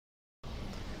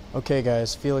Okay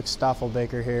guys, Felix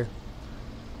Staffelbaker here.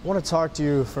 I want to talk to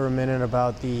you for a minute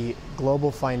about the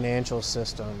global financial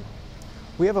system.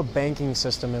 We have a banking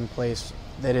system in place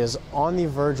that is on the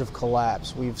verge of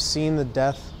collapse. We've seen the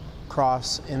death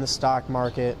cross in the stock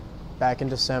market back in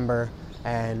December,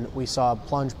 and we saw a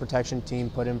plunge protection team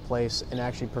put in place and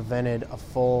actually prevented a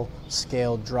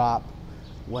full-scale drop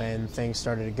when things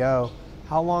started to go.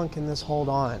 How long can this hold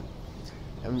on?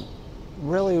 And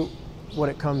really, what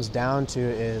it comes down to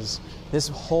is this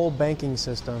whole banking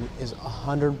system is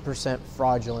 100%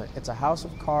 fraudulent. It's a house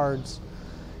of cards.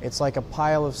 It's like a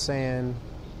pile of sand.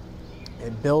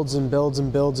 It builds and builds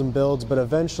and builds and builds, but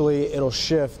eventually it'll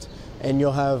shift and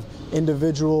you'll have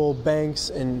individual banks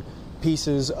and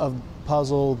pieces of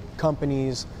puzzle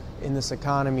companies in this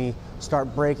economy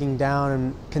start breaking down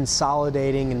and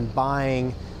consolidating and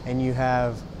buying, and you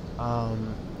have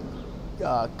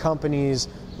companies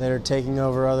that are taking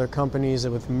over other companies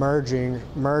with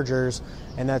mergers,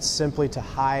 and that's simply to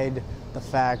hide the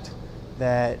fact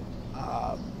that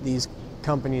these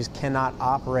companies cannot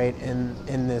operate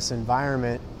in this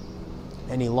environment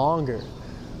any longer.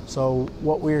 So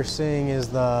what we're seeing is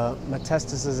the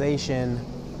metastasization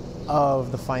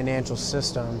of the financial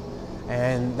system,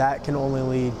 and that can only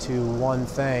lead to one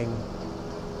thing.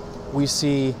 We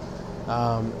see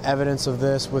evidence of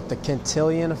this with the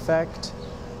Cantillon effect.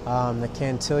 The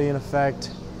Cantillon effect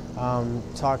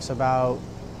talks about,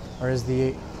 or is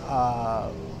the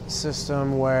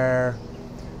system where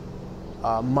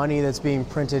money that's being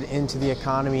printed into the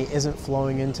economy isn't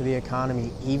flowing into the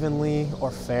economy evenly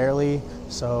or fairly.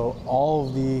 So all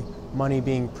of the money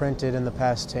being printed in the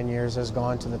past 10 years has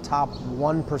gone to the top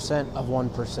 1% of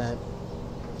 1%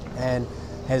 and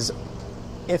has,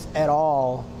 if at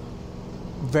all,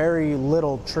 very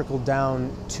little trickled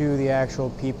down to the actual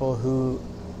people who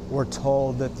were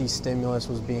told that the stimulus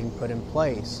was being put in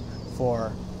place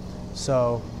for.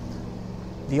 So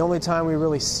the only time we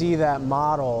really see that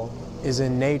model is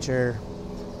in nature,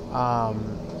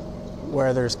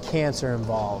 where there's cancer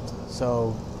involved.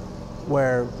 So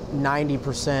where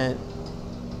 90%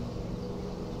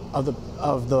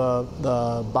 of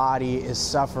the body is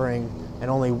suffering and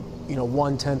only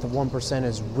 1/10 of 1%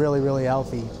 is really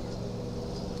healthy.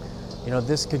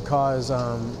 This could cause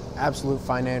absolute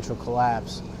financial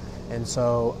collapse. And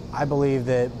so I believe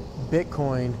that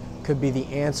Bitcoin could be the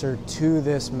answer to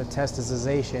this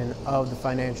metastasization of the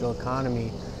financial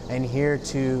economy, and here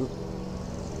to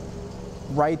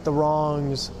right the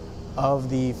wrongs of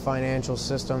the financial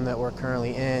system that we're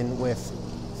currently in with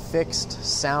fixed,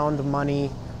 sound money,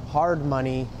 hard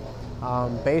money,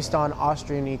 based on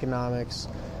Austrian economics,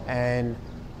 and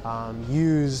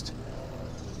used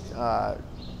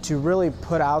to really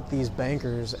put out these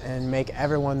bankers and make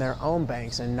everyone their own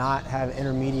banks and not have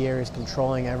intermediaries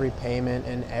controlling every payment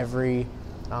and every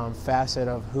facet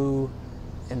of who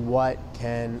and what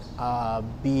can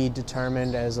be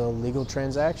determined as a legal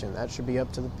transaction. That should be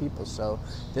up to the people. So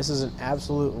this is an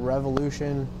absolute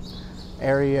revolutionary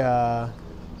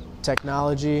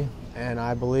technology, and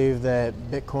I believe that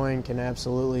Bitcoin can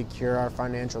absolutely cure our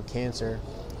financial cancer,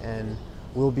 and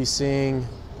we'll be seeing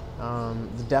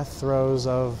the death throes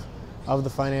of the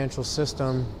financial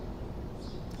system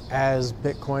as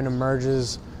Bitcoin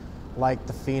emerges like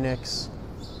the phoenix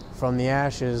from the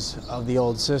ashes of the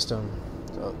old system.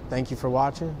 So thank you for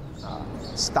watching.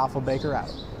 Staffelbaker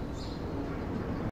out.